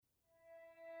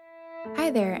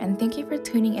Hi there, and thank you for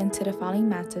tuning into the following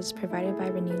message provided by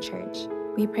Renew Church.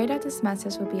 We pray that this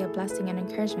message will be a blessing and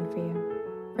encouragement for you.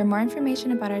 For more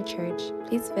information about our church,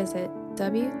 please visit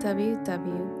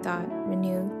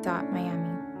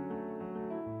www.renew.miami.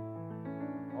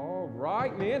 All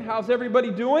right, man. How's everybody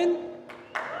doing?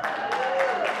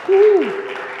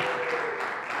 Woo.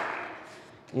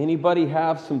 Anybody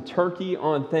have some turkey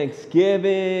on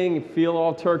Thanksgiving? Feel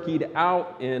all turkeyed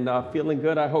out and feeling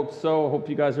good? I hope so. I hope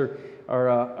you guys are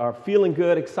feeling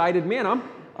good, excited. Man,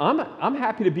 I'm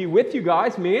happy to be with you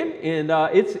guys, man. And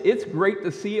it's great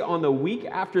to see on the week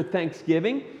after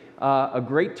Thanksgiving a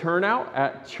great turnout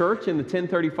at church in the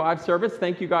 10:35 service.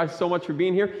 Thank you guys so much for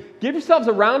being here. Give yourselves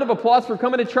a round of applause for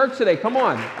coming to church today. Come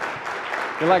on.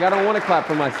 You're like, I don't want to clap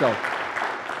for myself.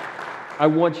 I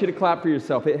want you to clap for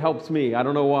yourself. It helps me. I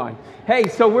don't know why. Hey,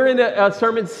 so we're in a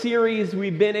sermon series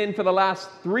we've been in for the last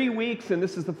 3 weeks, and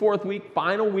this is the 4th week,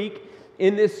 final week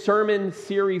in this sermon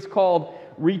series called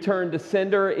Return to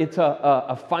Sender. It's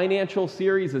a financial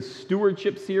series, a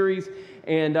stewardship series,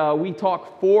 and we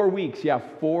talk 4 weeks,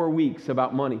 4 weeks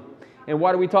about money. And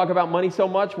why do we talk about money so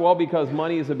much? Well, because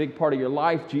money is a big part of your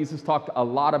life. Jesus talked a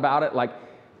lot about it, like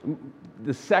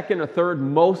the second or third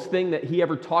most thing that he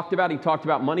ever talked about, he talked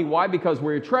about money. Why? Because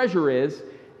where your treasure is,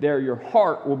 there your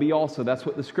heart will be also. That's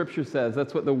what the scripture says.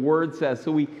 That's what the word says.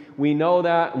 So we know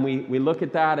that, and we look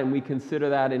at that, and we consider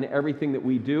that in everything that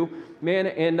we do. Man,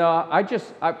 and I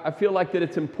feel like that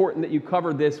it's important that you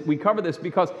cover this. We cover this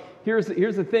because here's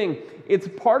the thing. It's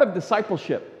part of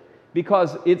discipleship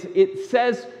because it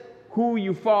says who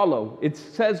you follow. It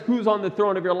says who's on the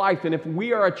throne of your life. And if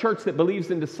we are a church that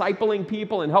believes in discipling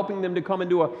people and helping them to come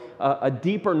into a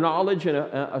deeper knowledge and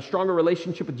a stronger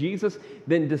relationship with Jesus,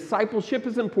 then discipleship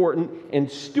is important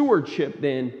and stewardship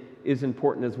then is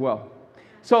important as well.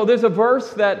 So there's a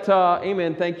verse that,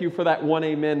 amen, thank you for that one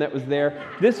amen that was there.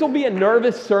 This will be a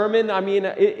nervous sermon. I mean,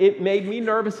 it made me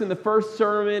nervous in the first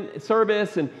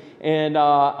service, and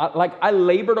I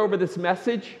labored over this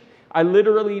message. I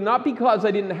literally, not because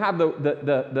I didn't have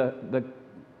the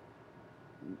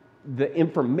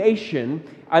information,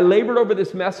 I labored over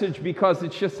this message because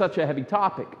it's just such a heavy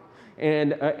topic.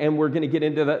 And we're going to get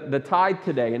into the tithe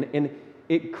today. And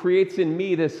it creates in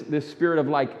me this spirit of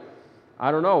like,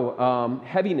 I don't know,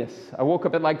 heaviness. I woke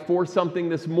up at like 4 something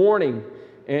this morning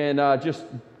and just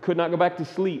could not go back to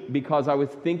sleep because I was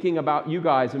thinking about you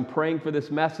guys and praying for this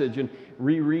message and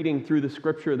rereading through the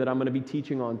scripture that I'm going to be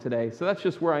teaching on today. So that's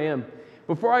just where I am.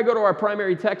 Before I go to our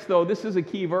primary text, though, this is a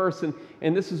key verse, and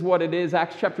this is what it is.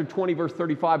 Acts chapter 20, verse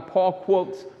 35. Paul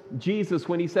quotes Jesus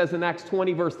when he says in Acts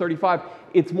 20, verse 35,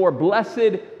 it's more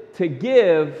blessed to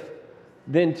give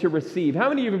than to receive. How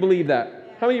many of you believe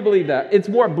that? How many of you believe that? It's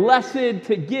more blessed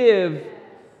to give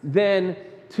than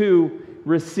to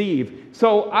receive.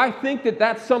 So I think that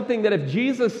that's something that if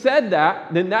Jesus said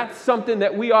that, then that's something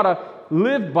that we ought to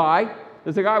live by.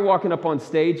 There's a guy walking up on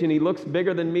stage and he looks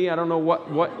bigger than me. I don't know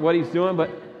what he's doing, but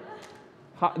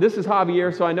this is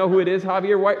Javier, so I know who it is.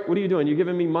 Javier, what are you doing? You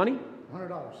giving me money?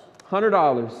 $100.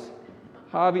 $100.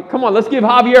 Javier, come on, let's give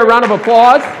Javier a round of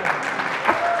applause.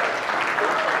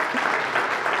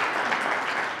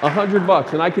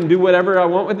 $100, and I can do whatever I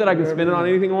want with it. I can spend it on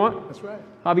anything I want. That's right.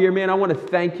 Javier, man, I want to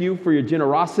thank you for your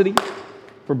generosity,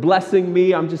 for blessing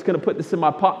me. I'm just going to put this in my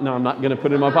pocket. No, I'm not going to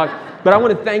put it in my pocket. But I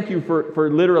want to thank you for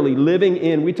literally living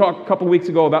in. We talked a couple weeks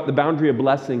ago about the boundary of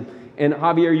blessing. And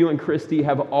Javier, you and Christy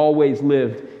have always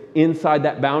lived inside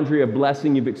that boundary of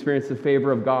blessing. You've experienced the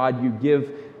favor of God. You give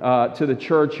to the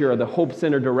church. You're the Hope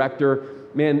Center director.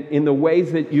 Man, in the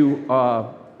ways that you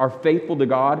are faithful to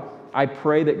God, I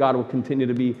pray that God will continue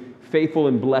to be faithful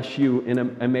and bless you in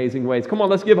amazing ways. Come on,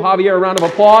 let's give Javier a round of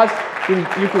applause. You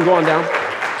can go on down.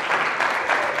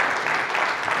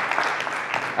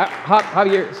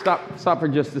 Javier, stop for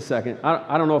just a second.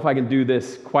 I don't know if I can do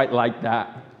this quite like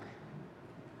that.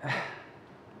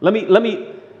 Let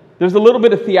me, there's a little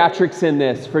bit of theatrics in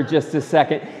this for just a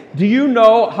second. Do you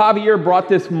know Javier brought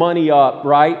this money up,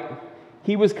 right?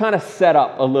 He was kind of set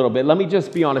up a little bit. Let me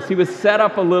just be honest. He was set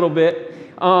up a little bit.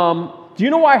 Do you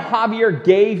know why Javier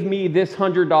gave me this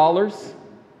 $100?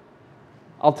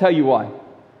 I'll tell you why.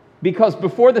 Because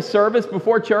before the service,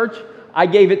 before church, I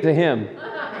gave it to him.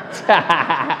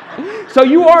 So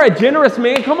you are a generous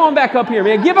man. Come on back up here,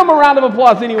 man. Give him a round of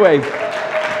applause anyways.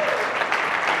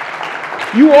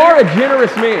 You are a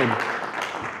generous man.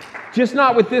 Just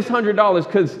not with this $100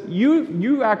 because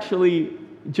you actually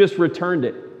just returned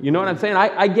it. You know what I'm saying?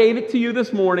 I gave it to you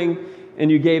this morning and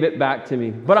you gave it back to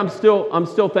me. But I'm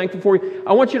still thankful for you.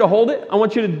 I want you to hold it. I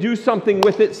want you to do something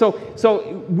with it. So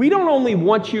we don't only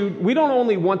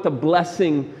want the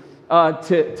blessing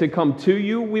to come to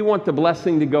you. We want the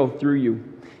blessing to go through you.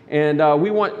 And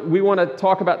we want to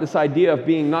talk about this idea of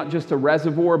being not just a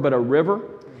reservoir, but a river.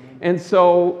 And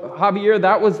so, Javier,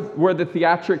 that was where the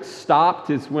theatrics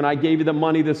stopped, is when I gave you the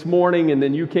money this morning, and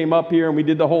then you came up here and we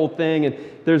did the whole thing, and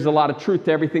there's a lot of truth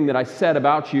to everything that I said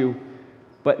about you.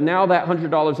 But now that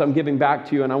 $100 I'm giving back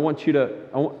to you, and I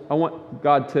want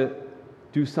God to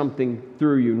do something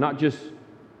through you, not just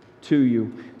to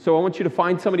you. So I want you to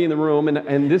find somebody in the room,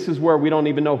 and this is where we don't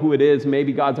even know who it is.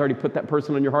 Maybe God's already put that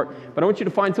person on your heart. But I want you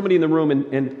to find somebody in the room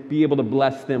and be able to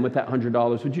bless them with that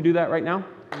 $100. Would you do that right now?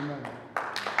 Amen.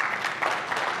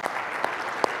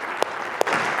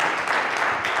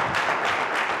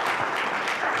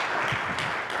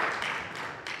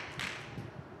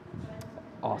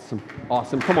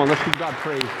 Awesome. Come on, let's give God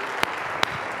praise.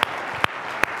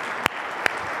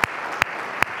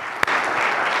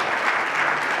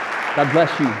 God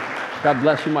bless you. God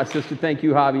bless you, my sister. Thank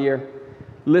you, Javier.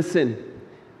 Listen,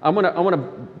 I want to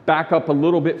back up a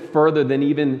little bit further than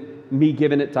even me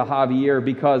giving it to Javier,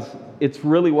 because it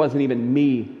really wasn't even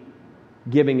me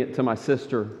giving it to my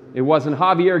sister. It wasn't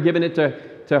Javier giving it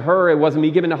to her. It wasn't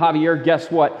me giving it to Javier.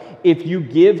 Guess what? If you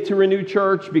give to Renew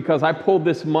Church, because I pulled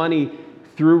this money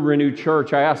through Renew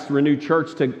Church, I asked Renew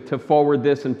Church to forward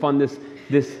this and fund this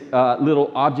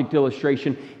little object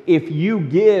illustration. If you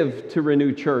give to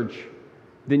Renew Church,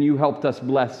 then you helped us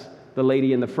bless the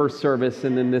lady in the first service,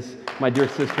 and then my dear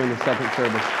sister in the second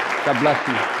service. God bless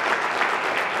you.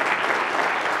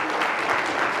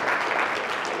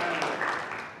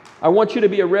 I want you to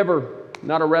be a river,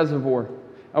 not a reservoir.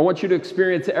 I want you to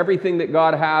experience everything that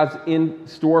God has in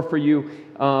store for you,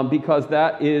 because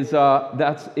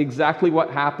that's exactly what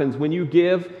happens when you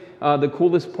give. The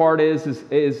coolest part is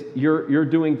you're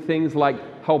doing things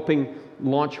like helping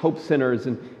launch Hope Centers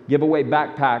and give away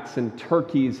backpacks and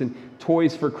turkeys and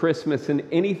toys for Christmas and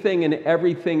anything and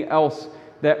everything else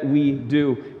that we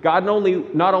do. God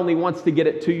not only wants to get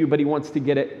it to you, but He wants to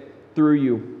get it through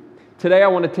you. Today I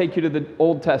want to take you to the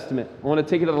Old Testament. I want to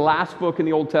take you to the last book in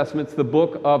the Old Testament. It's the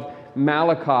book of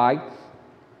Malachi.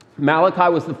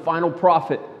 Malachi was the final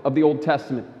prophet of the Old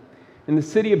Testament. In the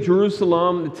city of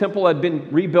Jerusalem, the temple had been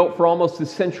rebuilt for almost a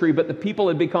century, but the people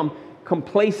had become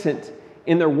complacent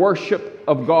in their worship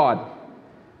of God.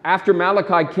 After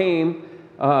Malachi came,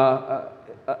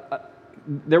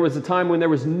 there was a time when there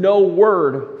was no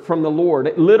word from the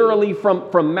Lord. Literally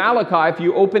from Malachi, if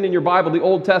you open in your Bible, the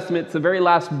Old Testament, it's the very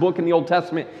last book in the Old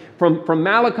Testament. From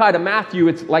Malachi to Matthew,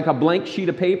 it's like a blank sheet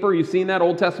of paper. You've seen that,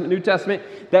 Old Testament, New Testament.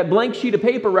 That blank sheet of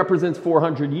paper represents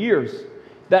 400 years.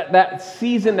 That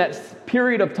season, that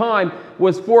period of time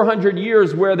was 400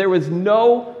 years where there was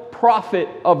no prophet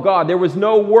of God. There was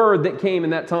no word that came in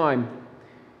that time.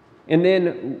 And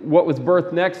then what was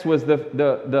birthed next was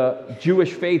the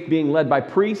Jewish faith being led by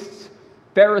priests,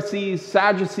 Pharisees,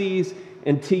 Sadducees,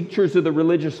 and teachers of the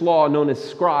religious law known as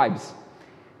scribes.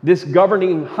 This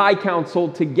governing high council,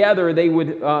 together they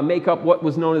would make up what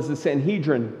was known as the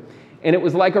Sanhedrin. And it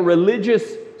was like a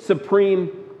religious supreme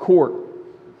court.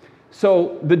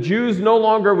 So the Jews no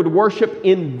longer would worship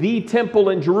in the temple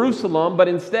in Jerusalem, but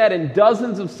instead in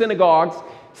dozens of synagogues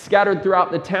scattered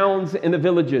throughout the towns and the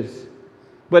villages.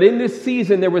 But in this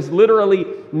season, there was literally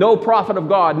no prophet of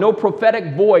God, no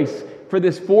prophetic voice for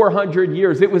this 400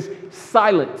 years. It was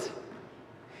silent.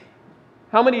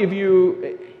 How many of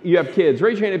you have kids?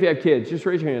 Raise your hand if you have kids. Just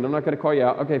raise your hand. I'm not going to call you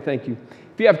out. Okay, thank you.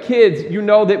 If you have kids, you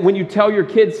know that when you tell your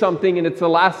kids something and it's the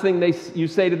last thing you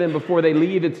say to them before they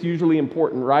leave, it's usually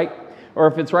important, right? Or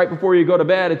if it's right before you go to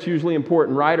bed, it's usually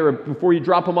important, right? Or before you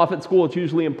drop them off at school, it's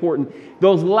usually important.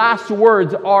 Those last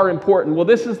words are important. Well,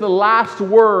 this is the last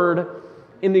word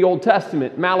in the Old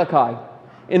Testament, Malachi.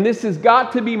 And this has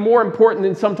got to be more important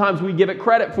than sometimes we give it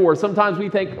credit for. Sometimes we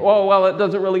think, oh, well, it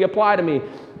doesn't really apply to me.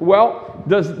 Well,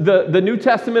 does the New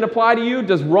Testament apply to you?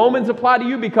 Does Romans apply to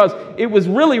you? Because it was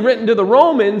really written to the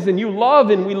Romans, and we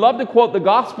love to quote the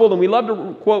gospel, and we love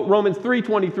to quote Romans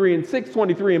 3:23 and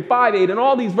 6:23 and 5:8 and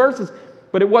all these verses,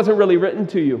 but it wasn't really written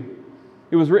to you.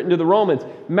 It was written to the Romans.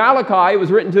 Malachi, it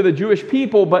was written to the Jewish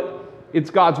people, but it's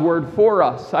God's word for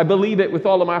us. I believe it with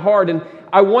all of my heart, and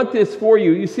I want this for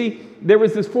you. You see, there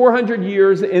was this 400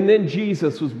 years, and then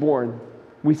Jesus was born.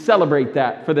 We celebrate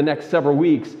that for the next several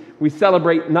weeks. We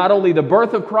celebrate not only the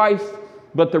birth of Christ,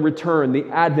 but the return, the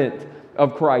advent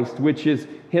of Christ, which is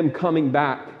Him coming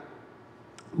back.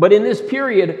 But in this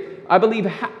period, I believe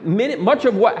much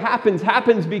of what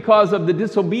happens because of the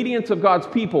disobedience of God's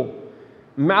people.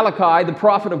 Malachi, the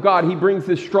prophet of God, he brings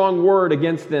this strong word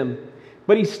against them.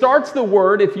 But he starts the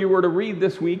word, if you were to read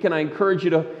this week, and I encourage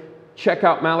you to check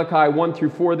out Malachi 1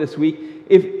 through 4 this week.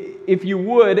 if you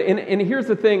would, and here's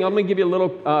the thing, I'm going to give you a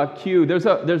little cue. There's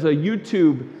a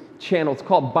YouTube channel. It's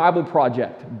called Bible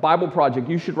Project. Bible Project.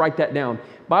 You should write that down.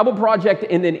 Bible Project,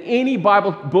 and then any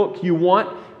Bible book you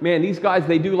want. Man, these guys,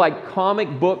 they do like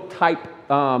comic book type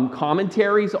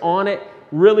commentaries on it.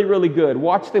 Really, really good.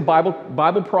 Watch the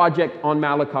Bible Project on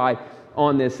Malachi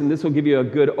on this, and this will give you a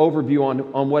good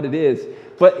overview on what it is.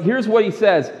 But here's what he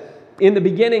says. In the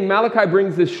beginning, Malachi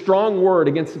brings this strong word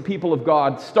against the people of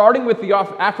God, starting with the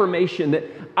affirmation that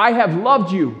I have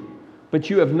loved you, but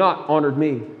you have not honored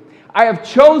me. I have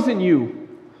chosen you,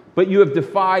 but you have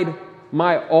defied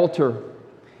my altar.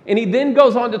 And he then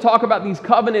goes on to talk about these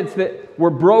covenants that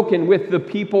were broken with the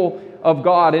people of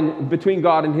God and between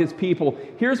God and his people.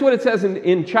 Here's what it says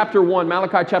in chapter 1,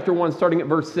 Malachi chapter 1, starting at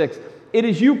verse 6. It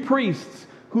is you priests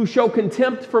who show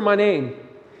contempt for my name.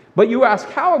 But you ask,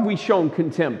 how have we shown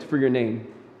contempt for your name?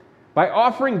 By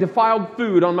offering defiled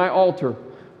food on my altar.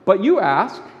 But you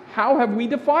ask, how have we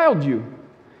defiled you?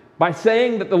 By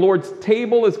saying that the Lord's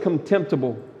table is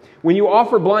contemptible. When you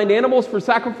offer blind animals for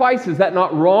sacrifice, is that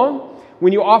not wrong?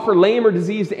 When you offer lame or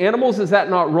diseased animals, is that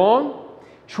not wrong?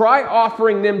 Try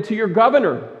offering them to your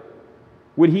governor.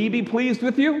 Would he be pleased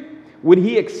with you? Would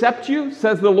he accept you,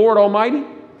 says the Lord Almighty?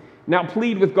 Now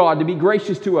plead with God to be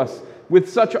gracious to us. With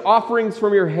such offerings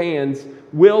from your hands,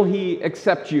 will he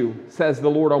accept you, says the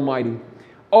Lord Almighty.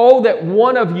 Oh, that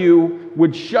one of you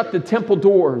would shut the temple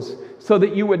doors so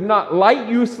that you would not light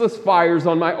useless fires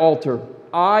on my altar.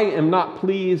 I am not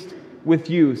pleased with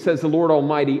you, says the Lord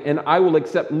Almighty, and I will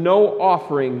accept no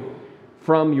offering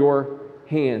from your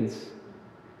hands.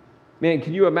 Man,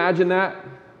 can you imagine that?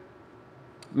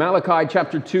 Malachi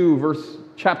chapter 2,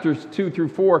 chapters 2 through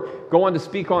 4 go on to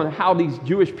speak on how these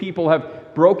Jewish people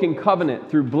have broken covenant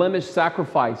through blemished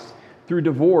sacrifice, through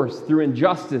divorce, through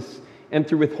injustice, and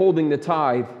through withholding the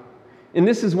tithe. And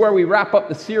this is where we wrap up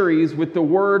the series with the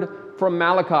word from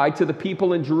Malachi to the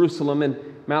people in Jerusalem in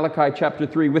Malachi chapter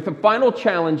 3, with a final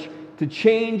challenge to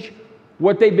change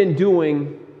what they've been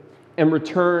doing and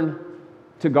return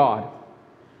to God.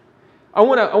 I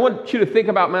want you to think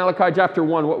about Malachi chapter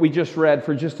 1, what we just read,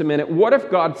 for just a minute. What if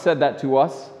God said that to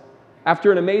us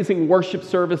after an amazing worship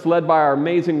service led by our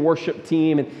amazing worship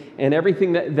team and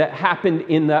everything that happened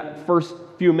in that first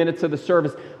few minutes of the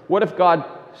service? What if God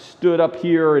stood up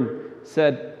here and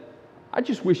said, I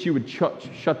just wish you would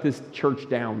shut this church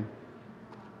down.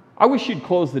 I wish you'd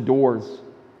close the doors.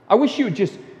 I wish you would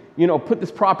just put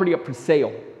this property up for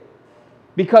sale.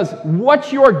 Because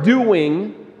what you're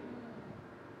doing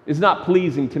is not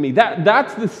pleasing to me.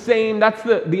 That's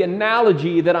the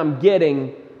analogy that I'm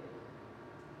getting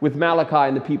with Malachi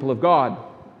and the people of God.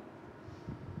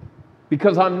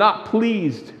 Because I'm not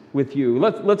pleased with you.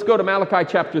 Let's go to Malachi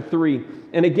chapter 3.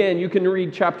 And again, you can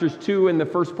read chapters 2 and the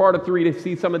first part of 3 to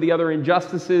see some of the other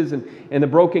injustices and the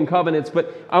broken covenants.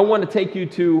 But I want to take you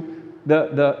to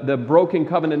the broken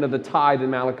covenant of the tithe in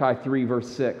Malachi 3, verse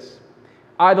 6.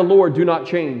 I, the Lord, do not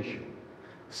change.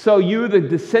 So you, the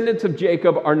descendants of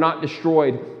Jacob, are not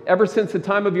destroyed. Ever since the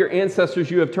time of your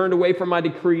ancestors, you have turned away from my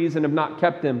decrees and have not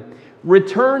kept them.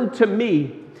 Return to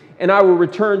me, and I will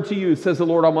return to you, says the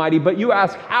Lord Almighty. But you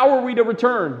ask, how are we to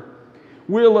return?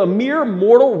 Will a mere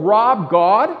mortal rob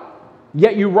God?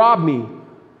 Yet you rob me.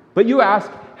 But you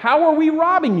ask, how are we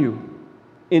robbing you?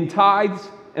 In tithes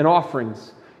and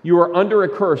offerings. You are under a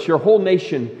curse, your whole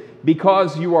nation,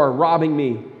 because you are robbing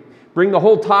me. Bring the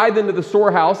whole tithe into the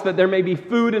storehouse, that there may be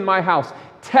food in my house.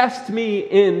 Test me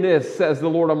in this, says the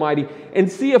Lord Almighty,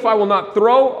 and see if I will not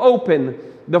throw open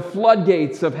the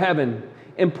floodgates of heaven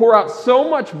and pour out so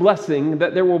much blessing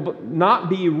that there will not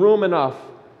be room enough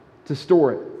to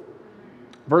store it.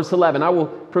 Verse 11, I will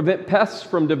prevent pests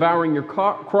from devouring your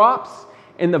crops,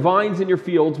 and the vines in your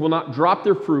fields will not drop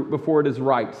their fruit before it is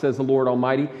ripe, says the Lord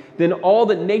Almighty. Then all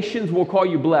the nations will call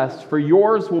you blessed, for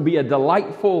yours will be a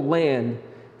delightful land,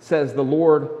 says the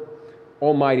Lord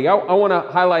Almighty. I want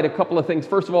to highlight a couple of things.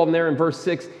 First of all, there in verse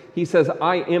 6, he says,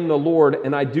 I am the Lord,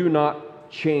 and I do not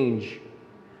change.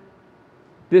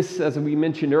 This, as we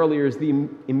mentioned earlier, is the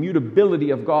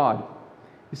immutability of God.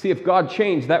 You see, if God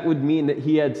changed, that would mean that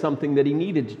he had something that he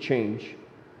needed to change.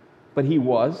 But he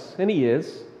was, and he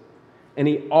is, and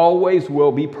he always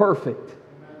will be perfect.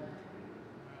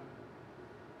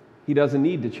 He doesn't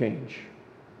need to change.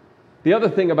 The other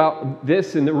thing about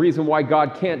this, and the reason why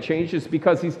God can't change, is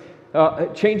because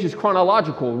change is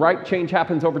chronological, right? Change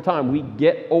happens over time. We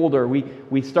get older,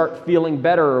 we start feeling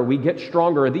better, or we get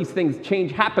stronger. These things,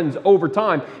 change happens over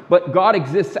time, but God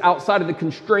exists outside of the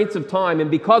constraints of time,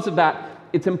 and because of that,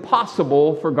 it's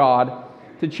impossible for God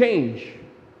to change.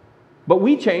 But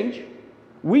we change.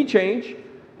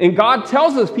 And God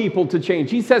tells us people to change.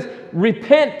 He says,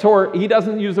 repent, or he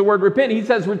doesn't use the word repent. He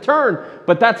says, return.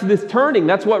 But that's this turning.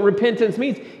 That's what repentance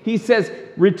means. He says,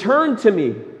 return to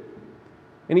me.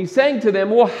 And he's saying to them,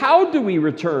 well, how do we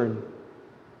return?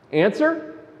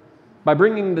 Answer, by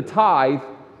bringing the tithe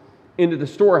into the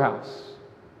storehouse.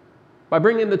 By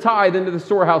bringing the tithe into the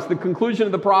storehouse, the conclusion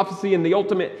of the prophecy and the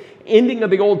ultimate ending of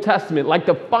the Old Testament, like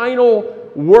the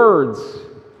final words,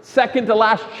 second to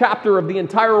last chapter of the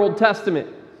entire Old Testament,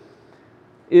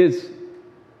 is,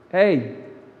 hey,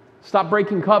 stop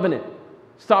breaking covenant.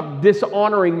 Stop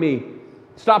dishonoring me.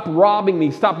 Stop robbing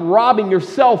me. Stop robbing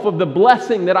yourself of the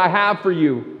blessing that I have for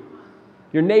you.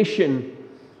 Your nation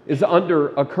is under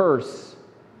a curse.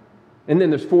 And then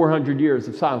there's 400 years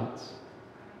of silence.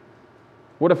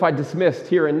 What if I dismissed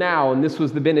here and now, and this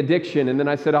was the benediction, and then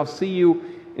I said, I'll see you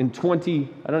in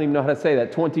I don't even know how to say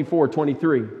that, 24,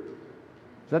 23. Is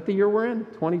that the year we're in?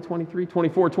 2023,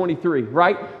 24, 23,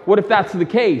 right? What if that's the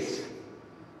case?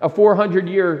 A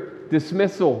 400-year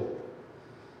dismissal.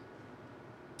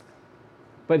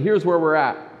 But here's where we're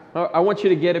at. I want you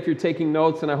to get, if you're taking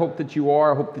notes, and I hope that you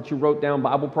are, I hope that you wrote down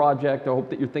Bible Project, I hope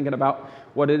that you're thinking about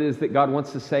what it is that God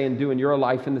wants to say and do in your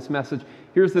life in this message.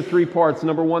 Here's the 3 parts.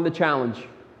 Number 1, the challenge.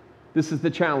 This is the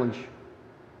challenge.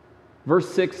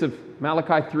 Verse 6 of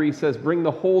Malachi 3 says, bring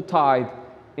the whole tithe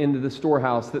into the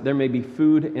storehouse, that there may be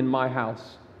food in my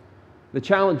house. The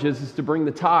challenge is to bring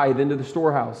the tithe into the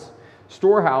storehouse.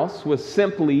 Storehouse was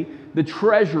simply the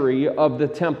treasury of the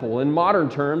temple. In modern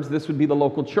terms, this would be the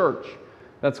local church.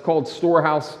 That's called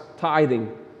storehouse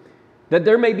tithing. That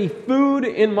there may be food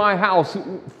in my house.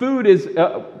 Food is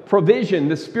provision,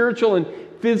 the spiritual and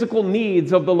physical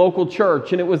needs of the local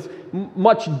church. And it was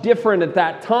much different at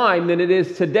that time than it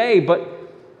is today, but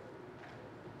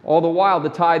all the while the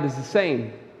tithe is the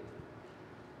same.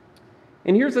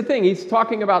 And here's the thing, he's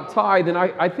talking about tithe, and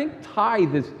I think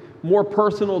tithe is more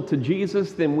personal to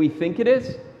Jesus than we think it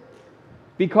is.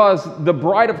 Because the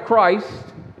bride of Christ,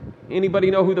 anybody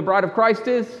know who the bride of Christ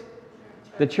is?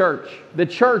 The church. The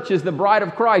church is the bride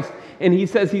of Christ. And he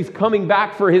says he's coming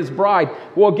back for his bride.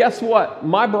 Well, guess what?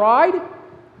 My bride,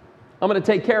 I'm going to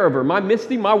take care of her. My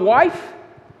Misty, my wife,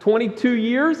 22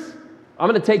 years, I'm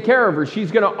going to take care of her.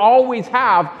 She's going to always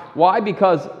have. Why?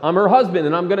 Because I'm her husband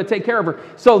and I'm going to take care of her.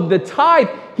 So the tithe,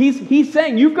 he's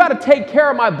saying, you've got to take care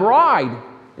of my bride.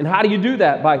 And how do you do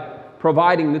that? By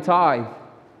providing the tithe.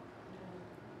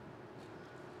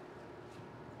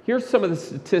 Here's some of the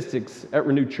statistics at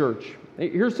Renew Church.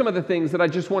 Here's some of the things that I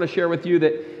just want to share with you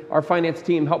that our finance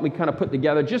team helped me kind of put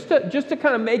together just to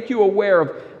kind of make you aware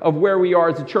of where we are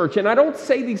as a church. And I don't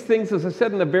say these things, as I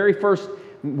said in the very first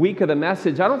week of the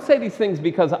message, I don't say these things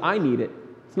because I need it.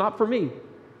 It's not for me.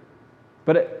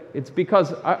 But it's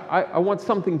because I want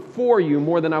something for you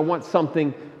more than I want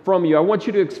something from you. I want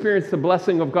you to experience the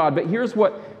blessing of God. But here's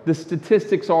what the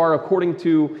statistics are according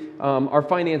to our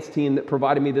finance team that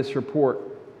provided me this report.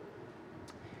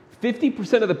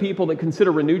 50% of the people that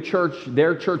consider Renew Church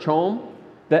their church home,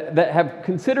 that have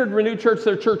considered Renew Church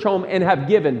their church home and have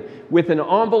given with an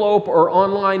envelope or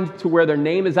online to where their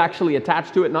name is actually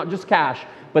attached to it, not just cash,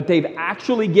 but they've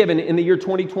actually given in the year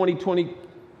 2022,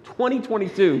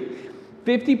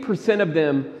 50% of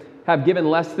them have given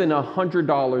less than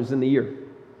 $100 in the year.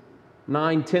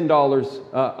 $9,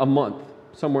 $10 a month,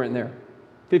 somewhere in there.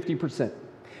 50%.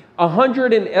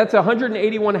 That's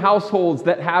 181 households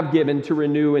that have given to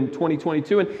Renew in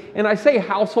 2022. And I say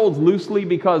households loosely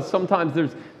because sometimes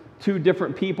there's 2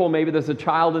 different people. Maybe there's a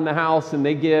child in the house and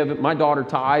they give. My daughter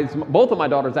tithes. Both of my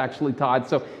daughters actually tithe.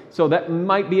 So that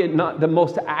might be not the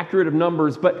most accurate of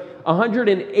numbers. But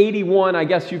 181, I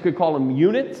guess you could call them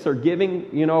units or giving,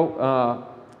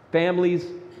 families.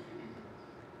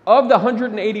 Of the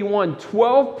 181,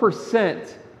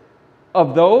 12%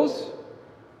 of those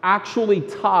actually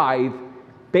tithe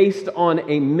based on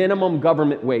a minimum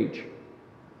government wage.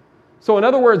 So in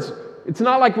other words, it's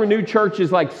not like Renew Church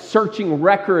is like searching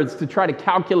records to try to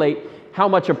calculate how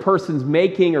much a person's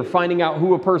making or finding out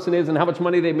who a person is and how much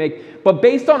money they make. But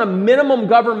based on a minimum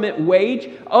government wage,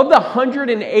 of the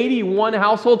 181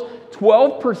 households,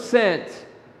 12%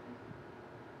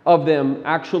 of them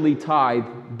actually tithe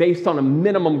based on a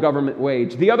minimum government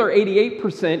wage. The other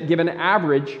 88% give an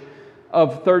average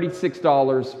of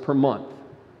 $36 per month,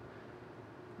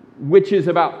 which is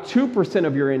about 2%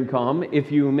 of your income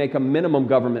if you make a minimum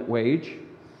government wage,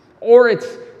 or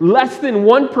it's less than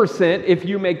 1% if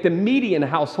you make the median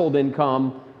household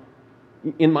income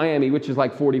in Miami, which is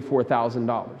like $44,000.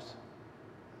 Does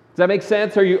that make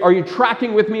sense? Are you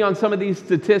tracking with me on some of these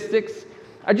statistics?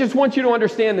 I just want you to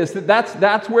understand this,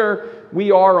 that's where we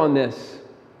are on this.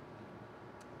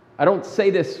 I don't say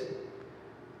this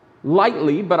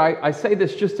lightly, but I say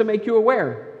this just to make you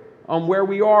aware on where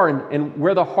we are and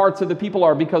where the hearts of the people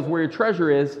are, because where your treasure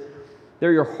is,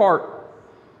 there your heart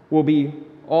will be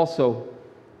also.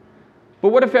 But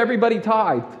what if everybody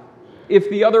tithed? If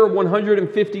the other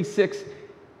 156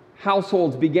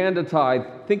 households began to tithe,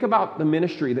 think about the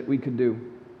ministry that we could do.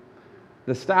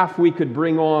 The staff we could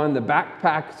bring on, the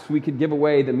backpacks we could give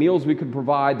away, the meals we could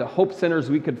provide, the hope centers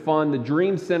we could fund, the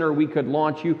dream center we could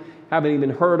launch. You haven't even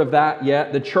heard of that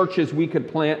yet. The churches we could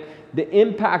plant, the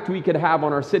impact we could have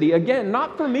on our city. Again,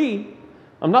 not for me.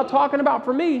 I'm not talking about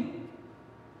for me.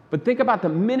 But think about the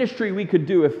ministry we could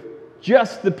do if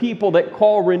just the people that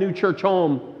call Renew Church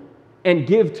home and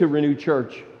give to Renew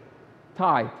Church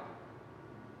tithe.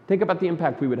 Think about the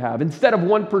impact we would have. Instead of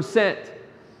 1%,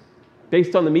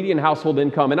 based on the median household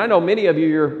income, and I know many of you,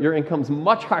 your income's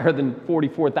much higher than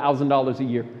 $44,000 a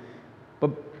year,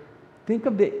 but think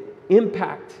of the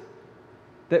impact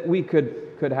that we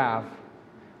could have.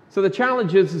 So the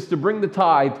challenge is to bring the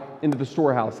tithe into the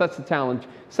storehouse. That's the challenge.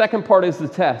 Second part is the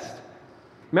test.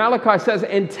 Malachi says,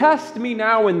 and test me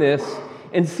now in this,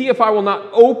 and see if I will not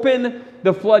open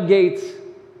the floodgates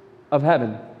of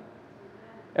heaven.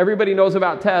 Everybody knows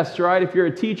about tests, right? If you're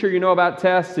a teacher, you know about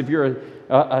tests. If you're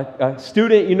a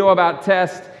student, you know about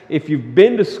tests. If you've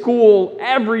been to school,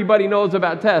 everybody knows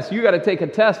about tests. You got to take a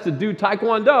test to do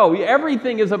Taekwondo.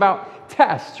 Everything is about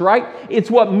tests, right? It's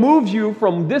what moves you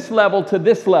from this level to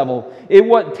this level. It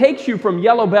what takes you from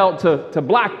yellow belt to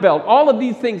black belt. All of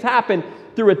these things happen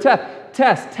through a test.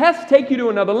 Tests take you to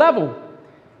another level.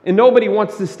 And nobody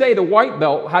wants to stay the white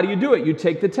belt. How do you do it? You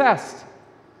take the test.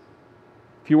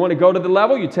 If you want to go to the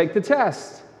level, you take the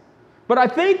test. But I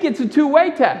think it's a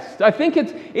two-way test. I think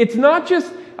it's not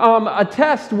just a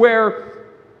test where,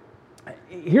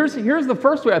 here's the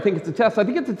first way I think it's a test. I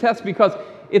think it's a test because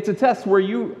it's a test where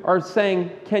you are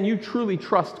saying, can you truly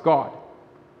trust God?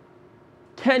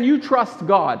 Can you trust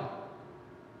God?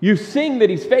 You sing that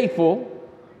He's faithful,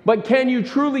 but can you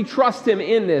truly trust Him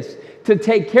in this to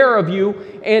take care of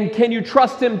you? And can you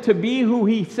trust Him to be who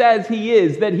He says He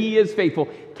is, that He is faithful?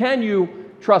 Can you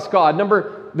trust God?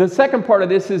 The second part of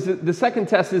this is, the second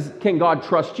test is, can God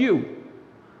trust you?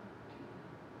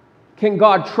 Can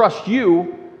God trust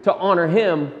you to honor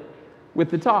Him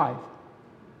with the tithe?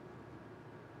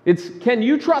 It's, can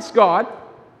you trust God?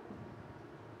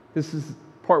 This is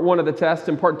part one of the test,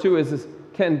 and part two is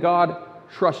can God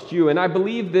trust you? And I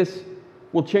believe this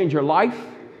will change your life,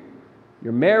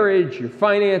 your marriage, your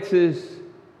finances,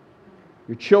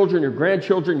 your children, your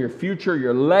grandchildren, your future,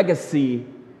 your legacy,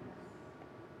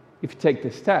 if you take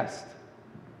this test.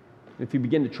 If you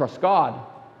begin to trust God,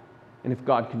 and if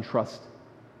God can trust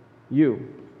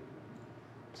you.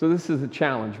 So this is a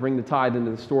challenge. Bring the tithe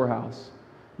into the storehouse.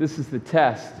 This is the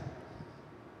test.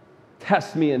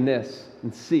 Test me in this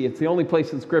and see. It's the only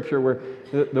place in Scripture where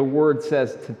the word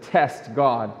says to test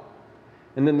God.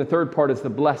 And then the third part is the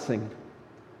blessing.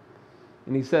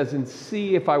 And he says, and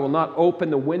see if I will not open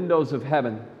the windows of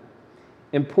heaven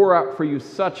and pour out for you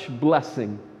such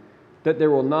blessing that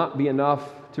there will not be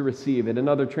enough to receive it.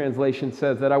 Another translation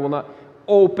says that I will not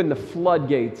open the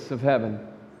floodgates of heaven.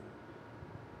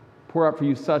 Pour out for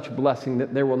you such blessing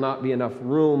that there will not be enough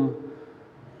room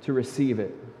to receive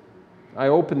it. I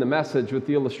opened the message with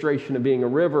the illustration of being a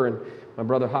river, and my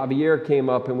brother Javier came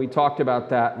up and we talked about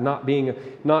that,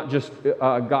 not just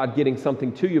God getting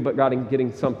something to you, but God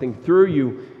getting something through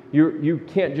you. You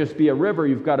can't just be a river,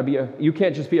 you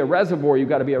can't just be a reservoir, you've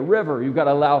got to be a river. You've got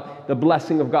to allow the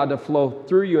blessing of God to flow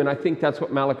through you. And I think that's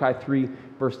what Malachi 3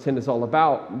 verse 10 is all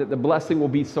about. That the blessing will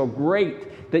be so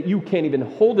great that you can't even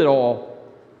hold it all,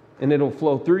 and it'll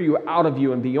flow through you, out of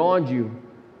you, and beyond you,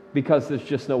 because there's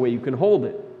just no way you can hold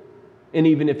it. And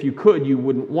even if you could, you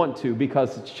wouldn't want to,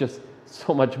 because it's just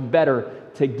so much better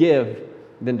to give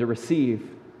than to receive.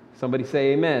 Somebody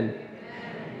say amen.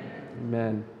 Amen.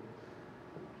 Amen.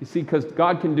 You see, because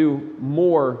God can do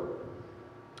more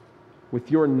with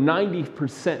your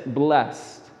 90%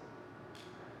 blessed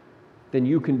than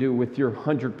you can do with your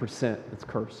 100% that's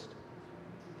cursed.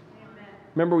 Amen.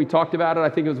 Remember we talked about it, I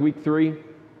think it was week 3.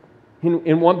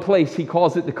 In one place, he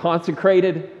calls it the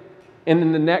consecrated. And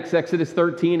in the next, Exodus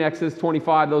 13, Exodus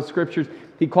 25, those scriptures,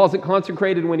 he calls it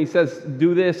consecrated when he says,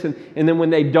 do this. And then when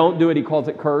they don't do it, he calls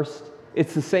it cursed.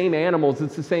 It's the same animals.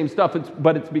 It's the same stuff.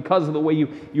 But it's because of the way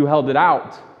you held it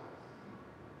out.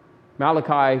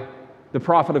 Malachi, the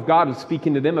prophet of God, was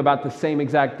speaking to them about the same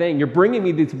exact thing. You're bringing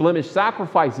me these blemished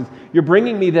sacrifices. You're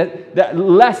bringing me that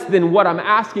less than what I'm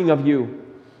asking of you.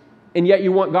 And yet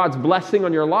you want God's blessing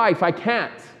on your life. I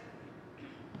can't.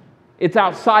 It's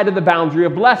outside of the boundary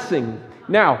of blessing.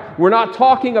 Now, we're not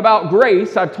talking about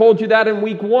grace. I've told you that in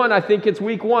week 1. I think it's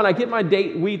week 1. I get my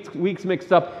weeks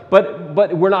mixed up.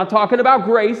 But we're not talking about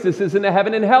grace. This isn't a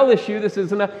heaven and hell issue. This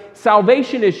isn't a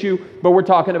salvation issue. But we're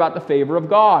talking about the favor of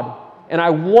God. And I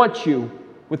want you,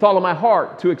 with all of my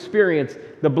heart, to experience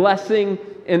the blessing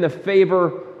and the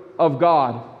favor of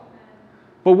God.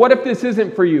 But what if this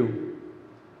isn't for you?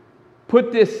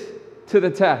 Put this to the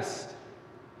test.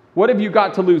 What have you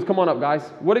got to lose? Come on up, guys.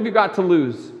 What have you got to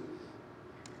lose?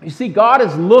 You see, God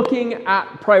is looking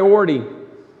at priority.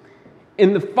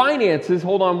 In the finances,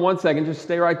 hold on one second, just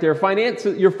stay right there.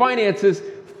 Your finances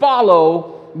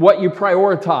follow what you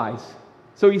prioritize.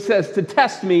 So he says to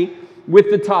test me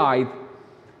with the tithe.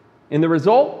 And the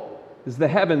result is the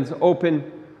heavens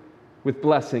open with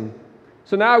blessing.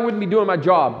 So now I wouldn't be doing my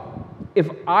job if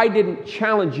I didn't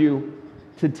challenge you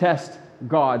to test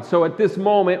God. So at this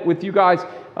moment with you guys,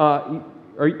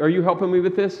 are you helping me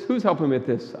with this? Who's helping me with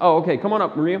this? Oh, okay. Come on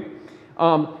up, Maria.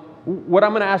 What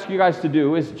I'm going to ask you guys to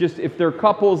do is just, if they're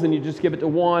couples, and you just give it to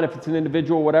one, if it's an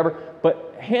individual, whatever,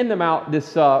 but hand them out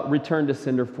this return to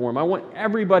sender form. I want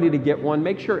everybody to get one.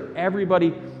 Make sure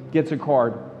everybody gets a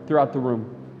card throughout the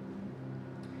room.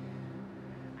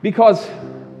 Because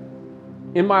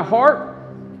in my heart,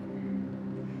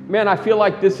 man, I feel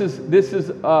like this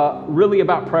is really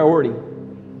about priority.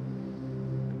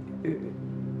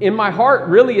 In my heart,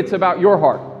 really, it's about your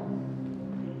heart.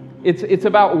 It's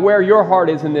about where your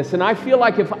heart is in this. And I feel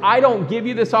like if I don't give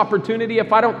you this opportunity,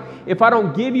 if I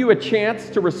don't give you a chance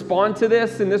to respond to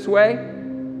this in this way,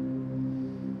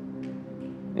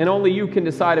 and only you can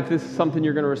decide if this is something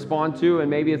you're going to respond to, and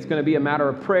maybe it's going to be a matter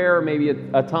of prayer, maybe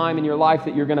a time in your life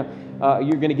that you're going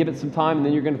to give it some time, and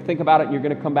then you're going to think about it, and you're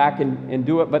going to come back and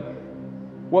do it. But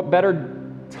what better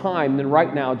time than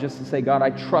right now just to say, God, I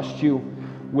trust you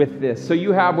with this. So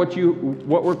you have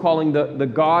what we're calling the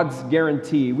God's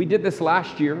guarantee. We did this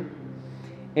last year,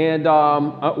 and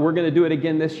we're going to do it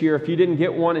again this year. If you didn't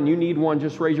get one and you need one,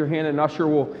 just raise your hand, and Usher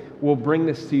will bring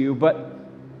this to you. But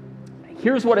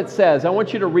here's what it says. I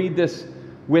want you to read this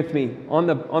with me on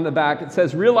the back. It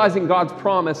says, realizing God's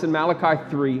promise in Malachi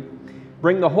 3,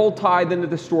 bring the whole tithe into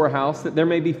the storehouse, that there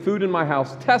may be food in my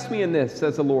house. Test me in this,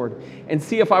 says the Lord, and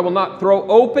see if I will not throw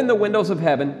open the windows of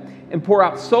heaven and pour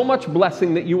out so much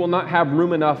blessing that you will not have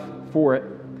room enough for it.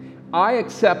 I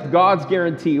accept God's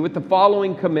guarantee with the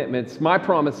following commitments, my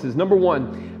promises. Number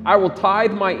 1, I will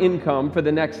tithe my income for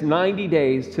the next 90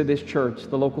 days to this church,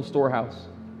 the local storehouse.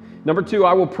 Number 2,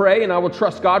 I will pray and I will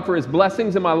trust God for His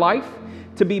blessings in my life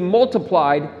to be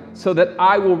multiplied so that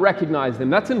I will recognize them.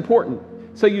 That's important.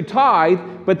 So you tithe,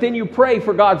 but then you pray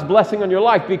for God's blessing on your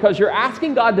life because you're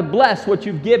asking God to bless what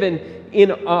you've given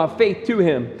in faith to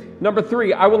Him. Number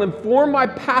 3, I will inform my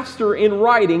pastor in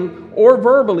writing or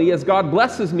verbally as God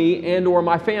blesses me and or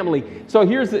my family. So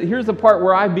here's the part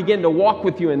where I begin to walk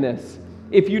with you in this.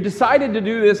 If you decided to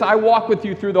do this, I walk with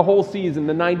you through the whole season,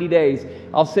 the 90 days.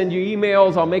 I'll send you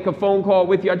emails. I'll make a phone call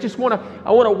with you. I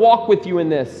want to walk with you in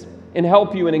this and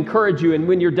help you and encourage you. And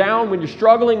when you're down, when you're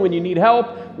struggling, when you need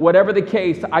help, whatever the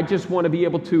case, I just want to be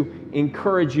able to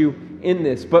encourage you in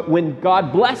this. But when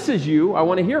God blesses you, I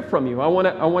want to hear from you. I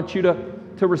want you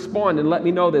to respond and let me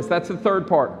know this. That's the third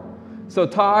part. So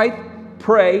tithe,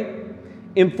 pray,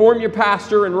 inform your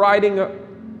pastor in writing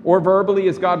or verbally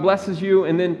as God blesses you,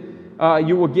 and then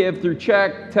you will give through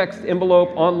check, text, envelope,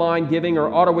 online giving,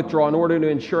 or auto withdrawal in order to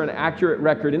ensure an accurate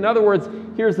record. In other words,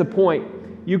 here's the point.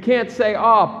 You can't say,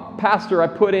 Pastor, I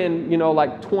put in,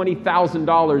 like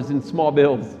 $20,000 in small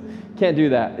bills. Can't do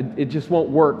that. It just won't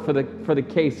work for the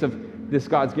case of this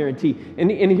God's guarantee.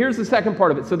 And here's the second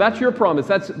part of it. So that's your promise.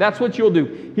 That's what you'll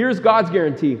do. Here's God's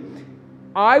guarantee.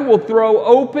 I will throw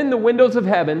open the windows of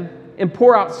heaven and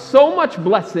pour out so much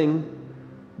blessing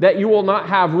that you will not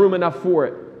have room enough for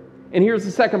it. And here's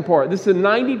the second part. This is a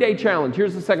 90-day challenge.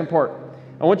 Here's the second part.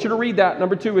 I want you to read that,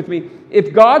 number 2, with me.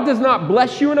 If God does not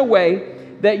bless you in a way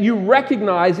that you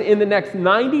recognize in the next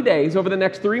 90 days, over the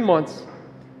next 3 months,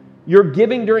 your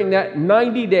giving during that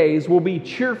 90 days will be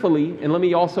cheerfully, and let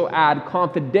me also add,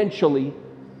 confidentially,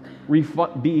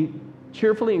 be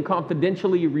cheerfully and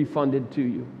confidentially refunded to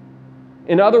you.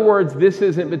 In other words, this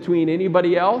isn't between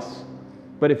anybody else,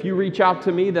 but if you reach out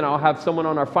to me, then I'll have someone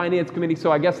on our finance committee,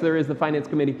 so I guess there is the finance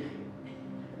committee,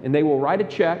 and they will write a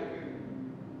check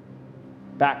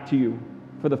back to you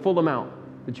for the full amount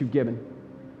that you've given.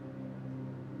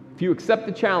 If you accept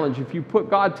the challenge, if you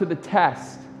put God to the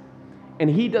test, and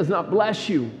He does not bless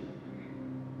you,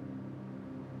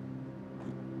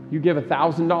 you give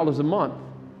 $1,000 a month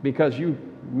because you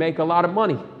make a lot of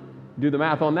money. Do the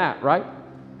math on that, right?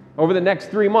 Over the next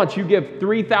 3 months, you give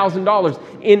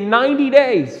 $3,000. In 90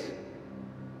 days,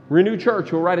 Renew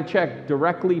Church will write a check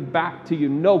directly back to you.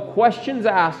 No questions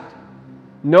asked,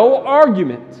 no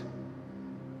argument,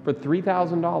 for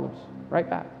 $3,000 right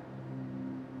back.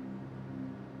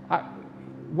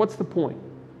 What's the point?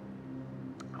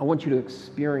 I want you to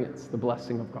experience the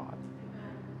blessing of God.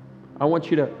 I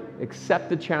want you to accept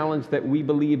the challenge that we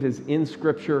believe is in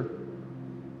Scripture.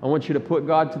 I want you to put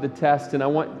God to the test, and I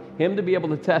want Him to be able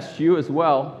to test you as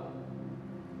well.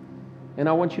 And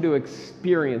I want you to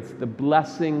experience the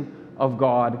blessing of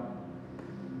God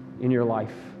in your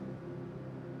life.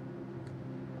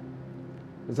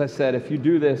 As I said, if you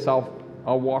do this, I'll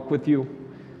walk with you.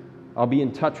 I'll be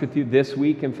in touch with you this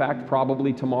week. In fact,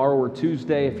 probably tomorrow or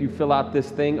Tuesday if you fill out this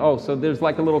thing. Oh, so there's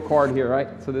like a little card here, right?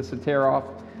 So this will tear off.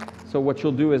 So what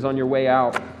you'll do is on your way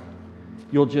out,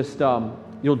 you'll just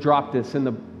you'll drop this in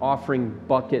the offering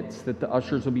buckets that the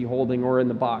ushers will be holding, or in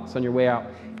the box on your way out.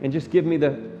 And just give me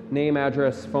the name,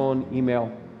 address, phone,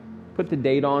 email. Put the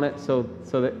date on it so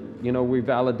that, you know, we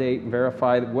validate and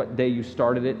verify what day you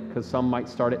started it, because some might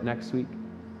start it next week.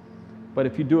 But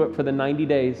if you do it for the 90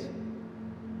 days,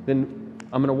 then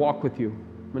I'm going to walk with you.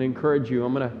 I'm going to encourage you.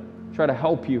 I'm going to try to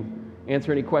help you,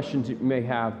 answer any questions you may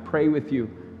have, pray with you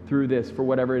through this for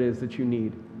whatever it is that you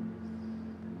need.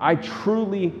 I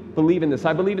truly believe in this.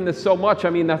 I believe in this so much.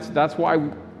 I mean, that's why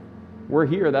we're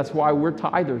here. That's why we're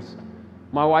tithers.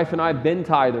 My wife and I have been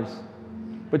tithers.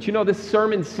 But you know, this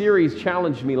sermon series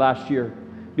challenged me last year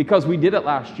because we did it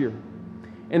last year.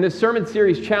 And this sermon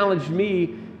series challenged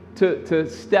me to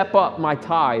step up my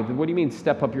tithe. What do you mean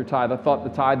step up your tithe? I thought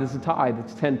the tithe is a tithe.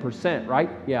 It's 10%, right?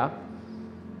 Yeah.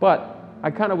 But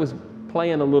I kind of was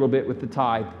playing a little bit with the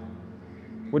tithe.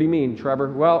 What do you mean,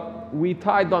 Trevor? Well, we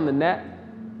tithed on the net,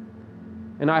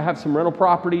 and I have some rental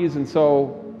properties, and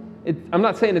so I'm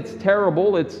not saying it's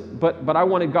terrible, but I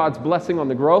wanted God's blessing on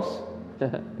the gross.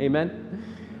 Amen.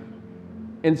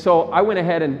 And so I went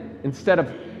ahead and instead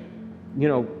of, you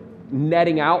know,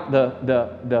 netting out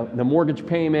the mortgage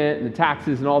payment and the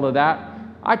taxes and all of that,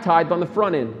 I tithed on the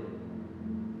front end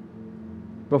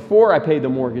before I paid the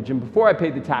mortgage and before I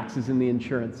paid the taxes and the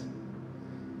insurance.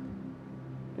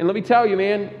 And let me tell you,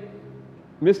 man,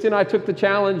 Misty and I took the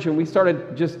challenge and we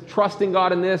started just trusting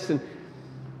God in this, and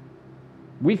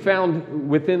we found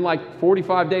within like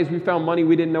 45 days, we found money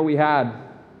we didn't know we had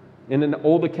in an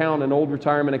old account, an old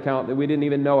retirement account that we didn't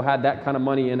even know had that kind of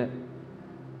money in it.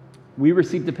 We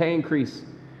received a pay increase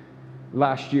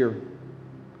last year.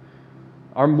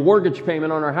 Our mortgage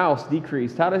payment on our house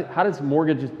decreased. How does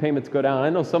mortgage payments go down? I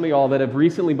know some of y'all that have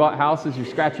recently bought houses, you're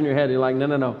scratching your head. You're like,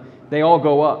 no. They all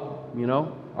go up, you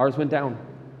know. Ours went down.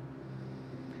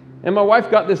 And my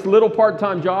wife got this little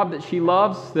part-time job that she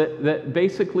loves, that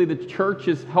basically the church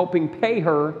is helping pay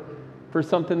her for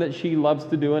something that she loves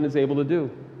to do and is able to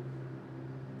do.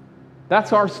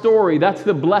 That's our story. That's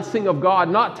the blessing of God,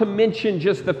 not to mention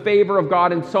just the favor of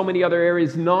God in so many other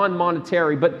areas,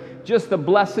 non-monetary, but just the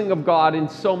blessing of God in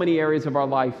so many areas of our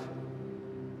life.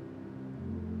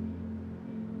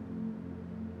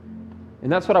 And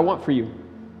that's what I want for you.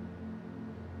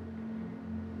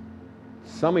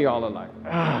 Some of y'all are like,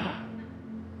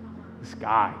 this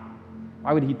guy,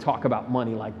 why would he talk about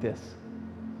money like this?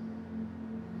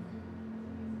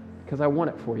 Because I want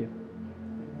it for you.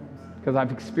 Because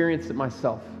I've experienced it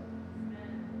myself.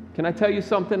 Can I tell you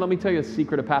something? Let me tell you a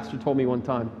secret a pastor told me one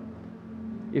time.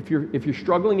 If you're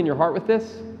struggling in your heart with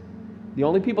this, the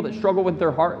only people that struggle with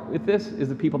their heart with this is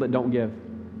the people that don't give.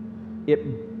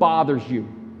 It bothers you.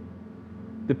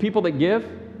 The people that give,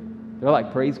 they're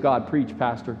like, praise God, preach,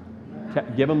 pastor.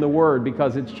 Give them the word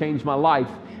because it's changed my life.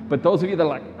 But those of you that are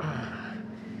like,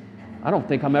 I don't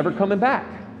think I'm ever coming back.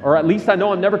 Or at least I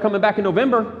know I'm never coming back in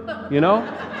November, you know?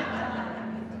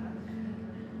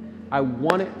 I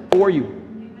want it for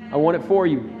you. I want it for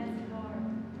you.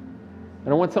 I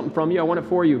don't want something from you. I want it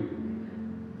for you.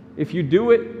 If you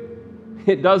do it,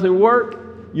 it doesn't work,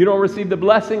 you don't receive the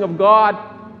blessing of God,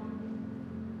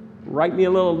 write me a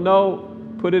little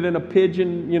note, put it in a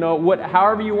pigeon, you know,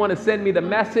 however you want to send me the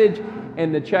message,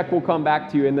 and the check will come back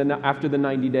to you after the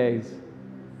 90 days.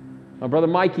 My brother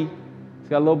Mikey, he's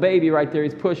got a little baby right there.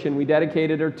 He's pushing. We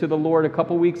dedicated her to the Lord a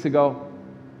couple weeks ago.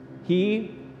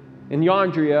 He and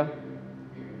Yandria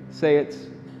say it's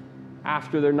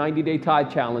after their 90-day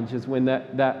tithe challenge is when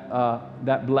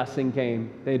that blessing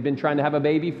came. They had been trying to have a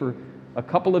baby for a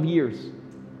couple of years.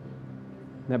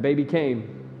 And that baby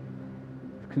came,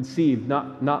 conceived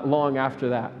not long after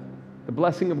that. The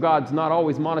blessing of God's not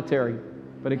always monetary,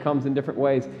 but it comes in different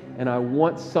ways. And I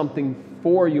want something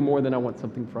for you more than I want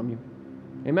something from you.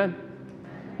 Amen.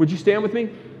 Would you stand with me?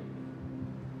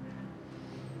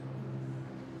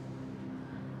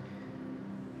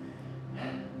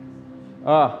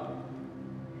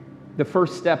 The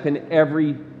first step in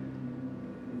every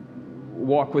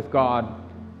walk with God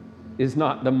is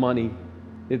not the money,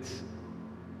 it's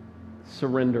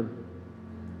surrender.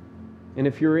 And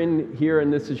if you're in here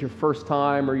and this is your first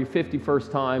time or your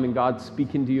 51st time and God's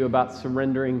speaking to you about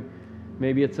surrendering,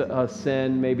 maybe it's a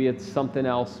sin, maybe it's something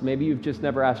else, maybe you've just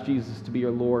never asked Jesus to be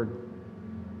your Lord.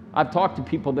 I've talked to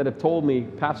people that have told me,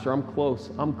 Pastor, I'm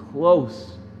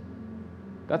close.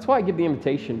 That's why I give the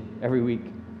invitation every week,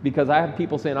 because I have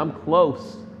people saying, I'm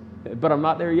close, but I'm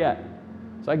not there yet.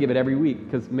 So I give it every week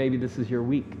because maybe this is your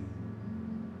week.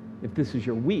 If this is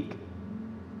your week,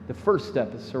 the first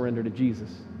step is surrender to Jesus.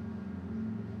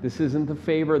 This isn't the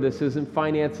favor. This isn't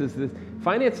finances.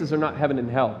 Finances are not heaven and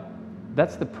hell.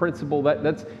 That's the principle.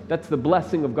 That's the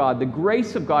blessing of God. The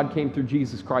grace of God came through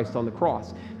Jesus Christ on the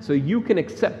cross. So you can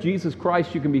accept Jesus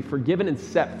Christ. You can be forgiven and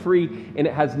set free, and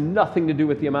it has nothing to do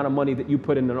with the amount of money that you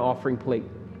put in an offering plate.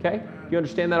 Okay? You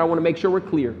understand that? I want to make sure we're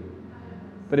clear.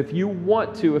 But if you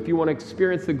want to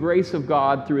experience the grace of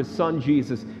God through His Son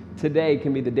Jesus, today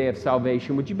can be the day of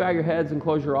salvation. Would you bow your heads and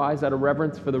close your eyes out of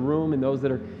reverence for the room and those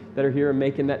that are here and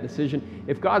making that decision?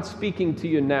 If God's speaking to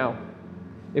you now,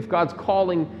 if God's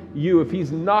calling you, if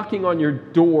He's knocking on your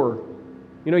door,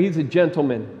 He's a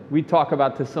gentleman. We talk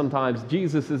about this sometimes.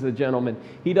 Jesus is a gentleman.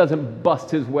 He doesn't bust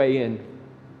His way in.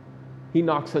 He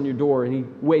knocks on your door and He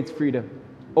waits for you to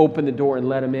open the door and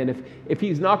let Him in. If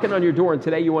He's knocking on your door and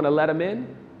today you want to let Him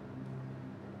in,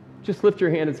 just lift your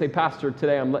hand and say, Pastor,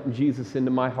 today I'm letting Jesus into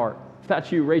my heart. If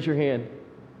that's you, raise your hand.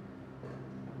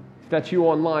 If that's you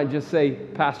online, just say,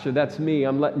 Pastor, that's me.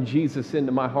 I'm letting Jesus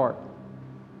into my heart.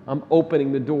 I'm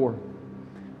opening the door.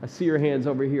 I see your hands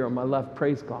over here on my left.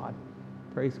 Praise God.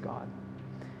 Praise God.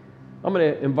 I'm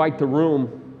going to invite the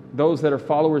room, those that are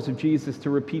followers of Jesus, to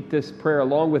repeat this prayer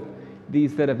along with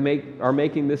these that are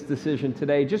making this decision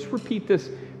today. Just repeat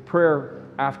this prayer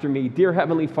after me. Dear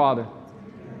Heavenly Father,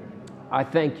 I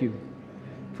thank you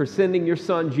for sending your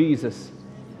Son, Jesus,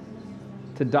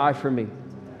 to die for me.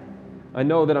 I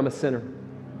know that I'm a sinner,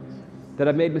 that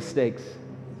I've made mistakes.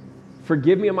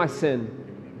 Forgive me of my sin.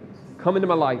 Come into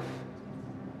my life.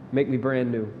 Make me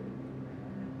brand new.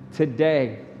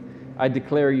 Today, I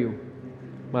declare you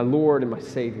my Lord and my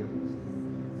Savior.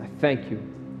 I thank you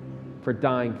for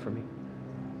dying for me.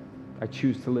 I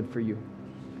choose to live for you.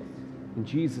 In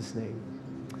Jesus' name.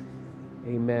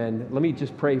 Amen. Let me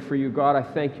just pray for you. God, I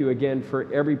thank you again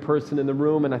for every person in the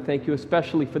room, and I thank you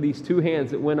especially for these two hands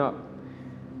that went up.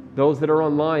 Those that are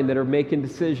online, that are making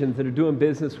decisions, that are doing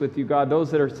business with you, God.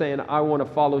 Those that are saying, I want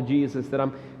to follow Jesus, that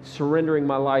I'm surrendering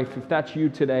my life. If that's you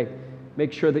today,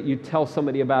 make sure that you tell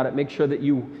somebody about it. Make sure that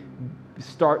you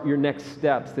start your next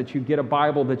steps, that you get a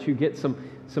Bible, that you get some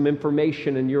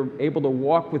information, and you're able to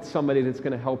walk with somebody that's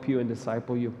going to help you and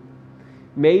disciple you.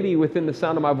 Maybe within the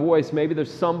sound of my voice, maybe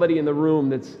there's somebody in the room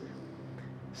that's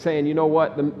saying, you know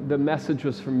what, the message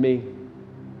was from me,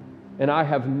 and I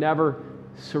have never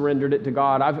surrendered it to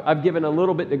God. I've given a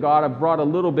little bit to God. I've brought a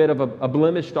little bit of a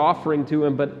blemished offering to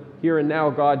Him, but here and now,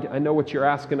 God, I know what you're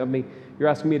asking of me. You're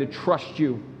asking me to trust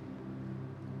you.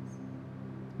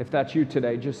 If that's you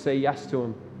today, just say yes to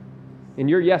Him. And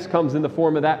your yes comes in the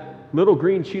form of that little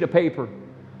green sheet of paper.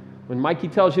 When Mikey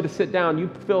tells you to sit down, you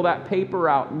fill that paper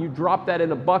out and you drop that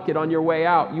in a bucket on your way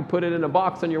out. You put it in a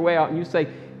box on your way out and you say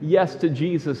yes to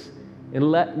Jesus,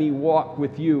 and let me walk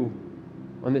with you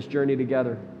on this journey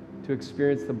together to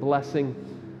experience the blessing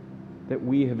that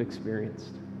we have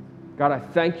experienced. God, I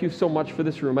thank you so much for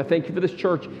this room. I thank you for this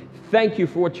church. Thank you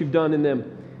for what you've done in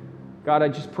them. God, I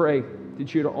just pray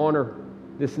that you to honor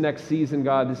this next season,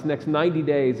 God, this next 90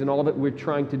 days and all that we're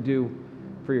trying to do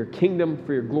for your kingdom,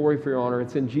 for your glory, for your honor.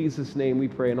 It's in Jesus' name we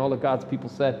pray. And all of God's people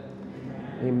said,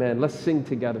 amen. Let's sing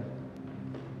together.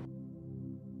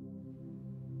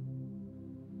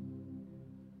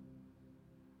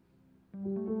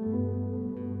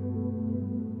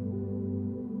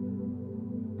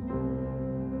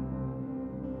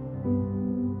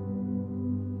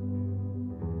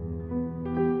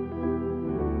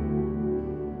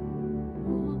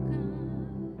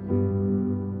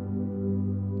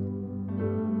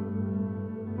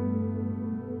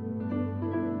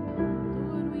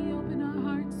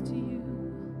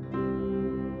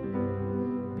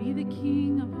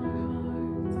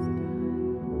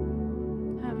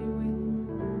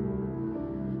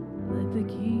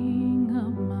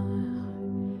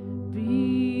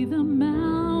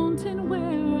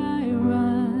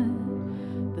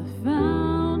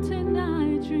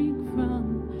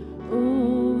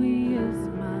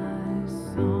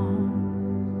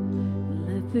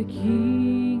 The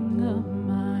King of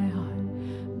my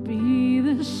heart be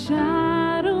the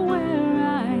shadow where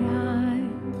I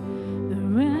hide, the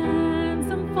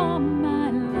ransom for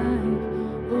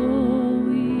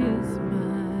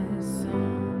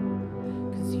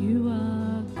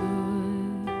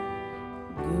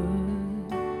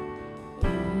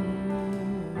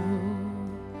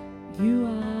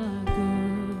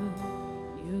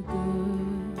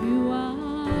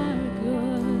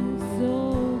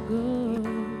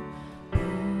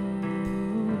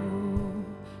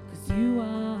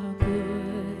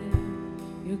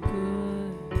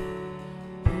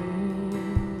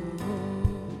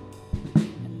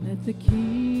Let the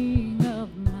King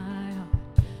of my heart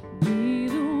be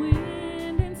the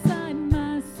wind inside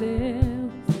my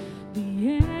sails,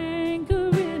 the anchor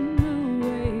in the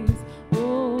waves.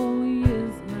 Oh, he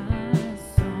is my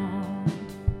song.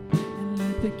 And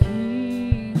let the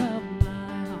King of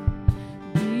my heart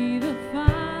be the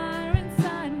fire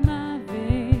inside my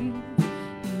veins,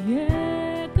 the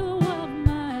echo of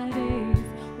my days.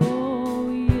 Oh,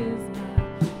 he is my.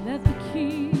 Let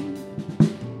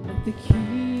the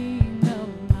King of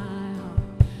my heart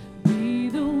be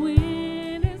the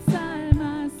wind inside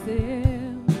my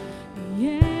sails, the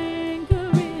anchor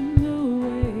in the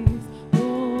waves.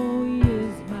 Oh, he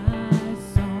is my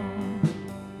song.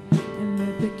 And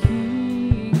let the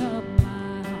King of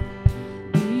my heart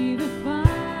be the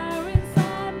fire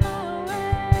inside my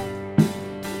waves,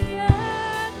 the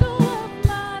echo of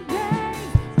my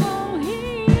days. Oh,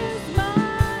 he is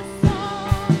my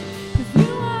song. 'Cause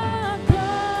you are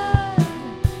good,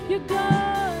 you're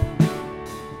good.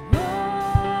 Oh,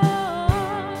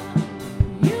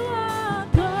 you are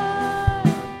good,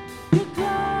 you're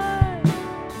good.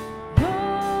 Oh,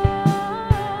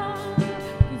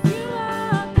 'cause you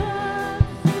are good,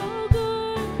 so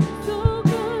good, so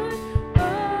good. Oh,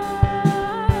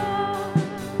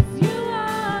 'cause you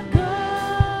are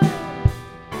good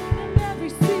in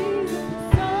every season,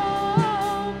 so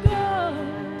good.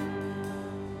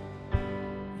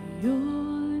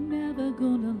 You're never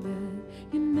gonna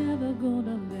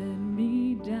let me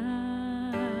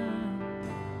down.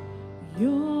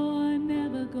 You're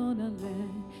never gonna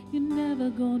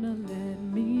let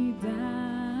me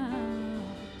down.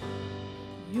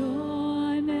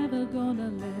 You're never gonna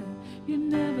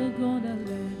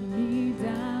let me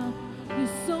down.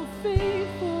 You're so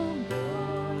faithful.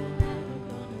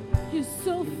 You're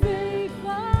so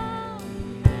faithful.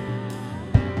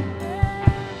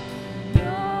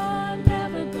 You're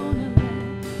never gonna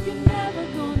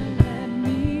let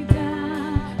me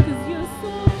down. 'Cause you're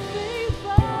so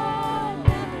faithful.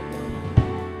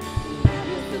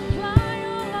 You supply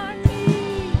all our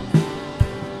needs.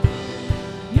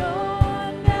 You're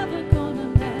never gonna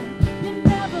let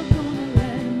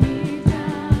me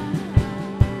down.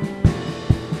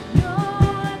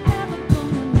 You're never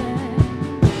gonna let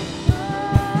oh,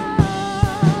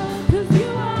 'cause you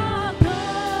are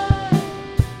good.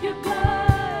 You're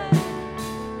good.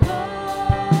 Oh,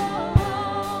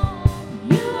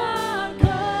 you are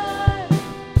good.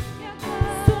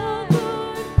 So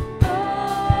good. Oh,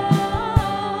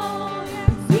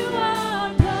 yes, you are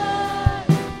good.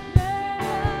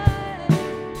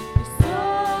 You're so,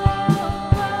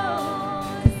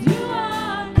 'cause you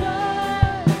are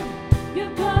good.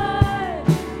 You're good.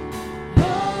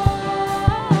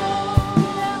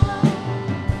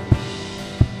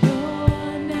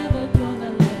 You're never gonna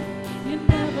let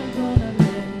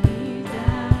me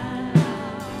down.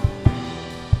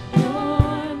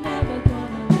 You're never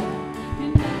gonna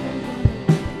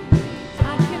I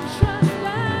can trust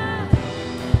that.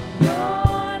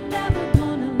 You're never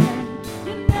gonna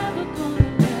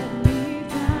let me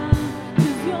down.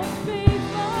 'Cause you're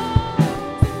faithful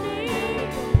to me,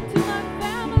 to my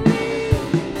family.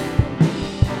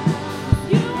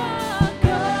 You are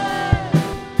good.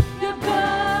 You're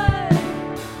good.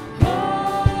 Oh,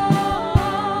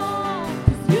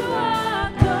 'cause you are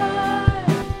good.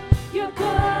 You're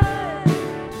good.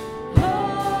 Oh,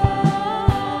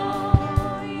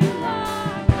 you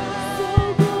are so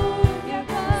good. You're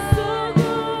good. So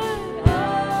good. Oh,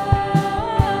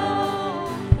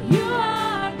 you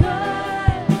are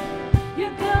good.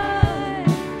 You're good.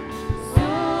 So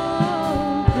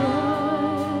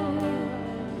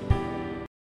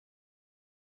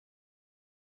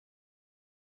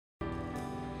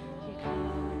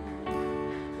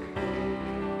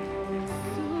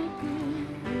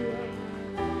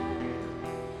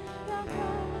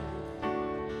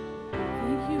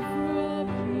thank you for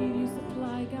every need you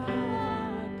supply,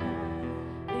 God.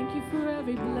 Thank you for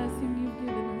every blessing you've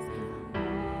given us, God.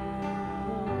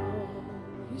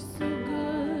 You're so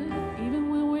good, even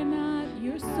when we're not.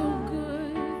 You're so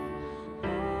good.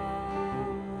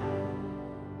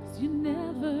 'Cause you're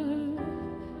never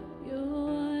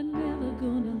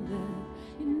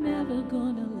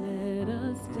gonna let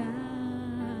us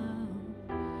down.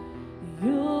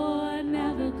 You're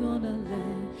never gonna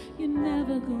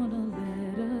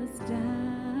let us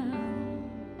down.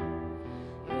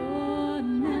 You're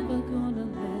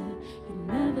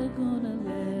never gonna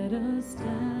let us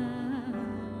down.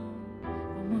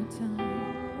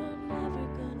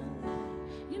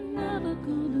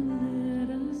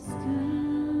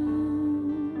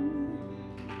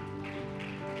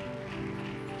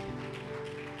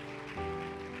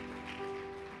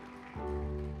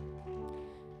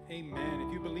 Amen.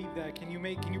 If you believe that, can you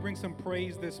bring some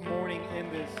praise this morning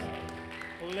in this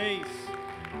place?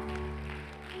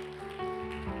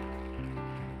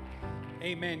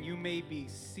 Amen. You may be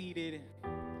seated.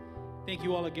 Thank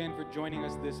you all again for joining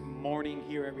us this morning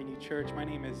here at Renew Church. My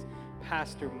name is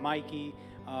Pastor Mikey.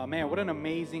 Man, what an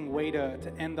amazing way to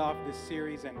end off this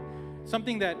series. And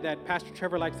something that Pastor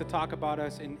Trevor likes to talk about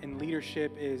us in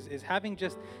leadership is having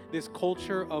just this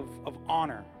culture of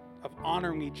honor, of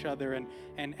honoring each other and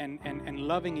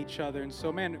loving each other. And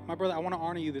so, man, my brother, I want to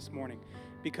honor you this morning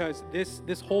because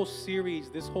this whole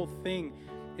series, this whole thing,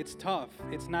 it's tough.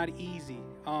 It's not easy.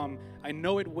 I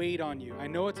know it weighed on you. I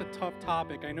know it's a tough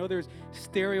topic. I know there's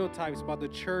stereotypes about the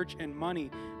church and money,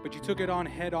 but you took it on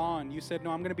head on. You said, no,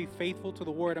 I'm going to be faithful to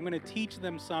the word. I'm going to teach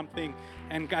them something.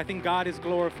 And I think God is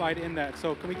glorified in that.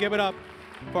 So can we give it up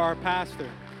for our pastor?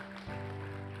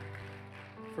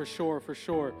 For sure, for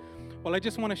sure. Well, I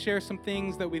just want to share some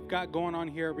things that we've got going on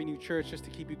here at Renew Church just to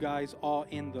keep you guys all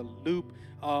in the loop.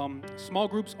 Small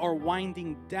groups are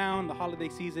winding down. The holiday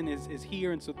season is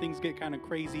here, and so things get kind of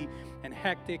crazy and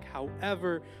hectic.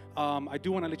 However, I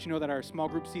do want to let you know that our small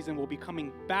group season will be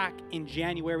coming back in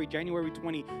January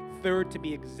 23rd to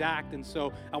be exact. And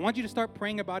so I want you to start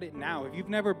praying about it now. If you've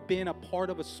never been a part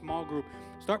of a small group,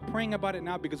 start praying about it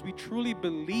now, because we truly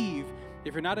believe,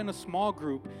 if you're not in a small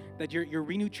group, that your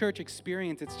Renew Church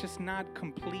experience, it's just not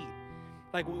complete.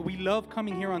 Like, we love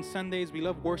coming here on Sundays. We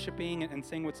love worshiping and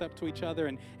saying what's up to each other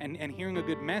and hearing a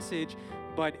good message.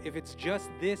 But if it's just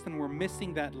this, then we're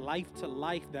missing that life to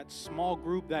life, that small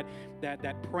group, that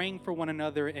praying for one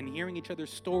another and hearing each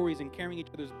other's stories and carrying each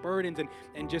other's burdens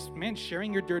and just, man,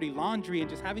 sharing your dirty laundry and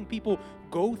just having people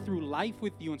go through life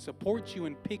with you and support you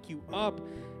and pick you up.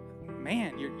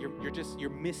 Man, you're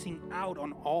missing out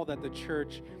on all that the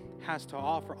church has to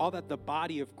offer, all that the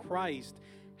body of Christ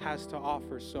has to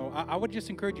offer. So I would just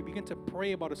encourage you, begin to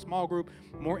pray about a small group.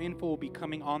 More info will be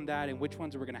coming on that and which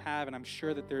ones we're going to have, and I'm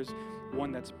sure that there's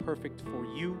one that's perfect for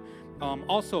you.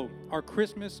 Also, our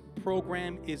Christmas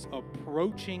program is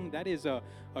approaching. That is a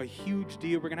huge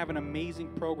deal. We're going to have an amazing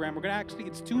program. We're going to actually,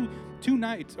 it's two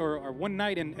nights, or one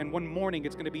night and one morning.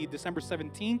 It's going to be December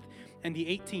 17th and the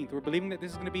 18th. We're believing that this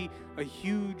is going to be a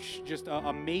huge, just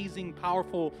amazing,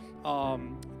 powerful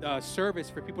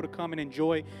service for people to come and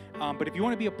enjoy. But if you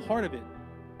want to be a part of it,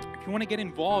 if you want to get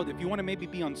involved, if you want to maybe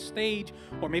be on stage,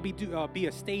 or maybe be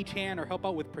a stagehand or help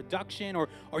out with production, or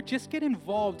just get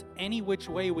involved any which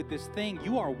way with this thing,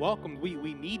 you are welcome. We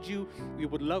need you. We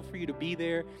would love for you to be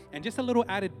there. And just a little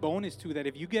added bonus to that,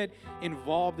 if you get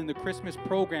involved in the Christmas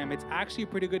program, it's actually a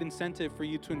pretty good incentive for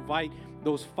you to invite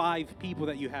those 5 people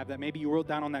that you have that maybe you wrote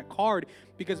down on that card,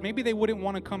 because maybe they wouldn't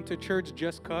want to come to church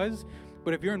just because.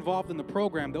 But if you're involved in the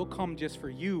program, they'll come just for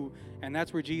you, and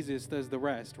that's where Jesus does the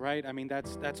rest, right? I mean,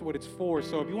 that's what it's for.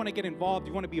 So if you want to get involved,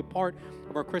 you want to be a part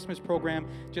of our Christmas program,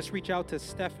 just reach out to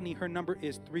Stephanie. Her number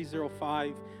is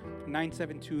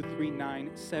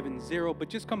 305-972-3970. But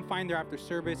just come find her after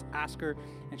service, ask her,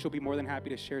 and she'll be more than happy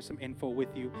to share some info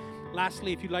with you.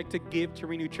 Lastly, if you'd like to give to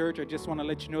Renew Church, I just want to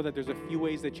let you know that there's a few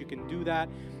ways that you can do that.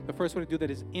 The first way to do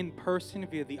that is in person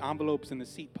via the envelopes in the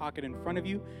seat pocket in front of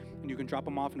you, and you can drop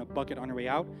them off in a bucket on your way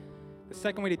out. The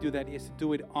second way to do that is to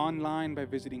do it online by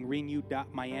visiting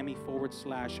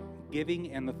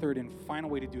renew.miami/giving. And the third and final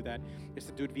way to do that is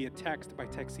to do it via text by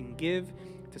texting GIVE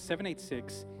to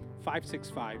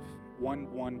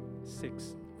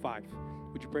 786-565-1165.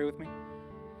 Would you pray with me?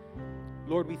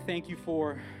 Lord, we thank you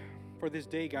for this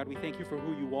day, God. We thank you for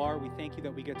who you are. We thank you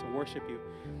that we get to worship you.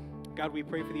 God, we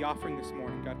pray for the offering this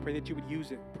morning. God, pray that you would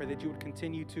use it. Pray that you would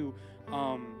continue to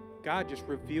God, just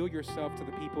reveal yourself to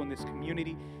the people in this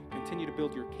community. Continue to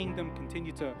build your kingdom.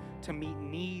 Continue to meet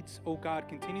needs. Oh, God,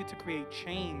 continue to create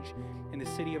change in the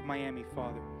city of Miami,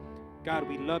 Father. God,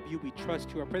 we love you. We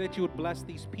trust you. I pray that you would bless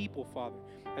these people, Father,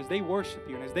 as they worship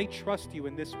you and as they trust you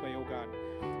in this way, oh, God.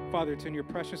 Father, it's in your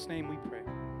precious name we pray.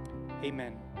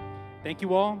 Amen. Thank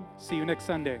you all. See you next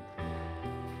Sunday.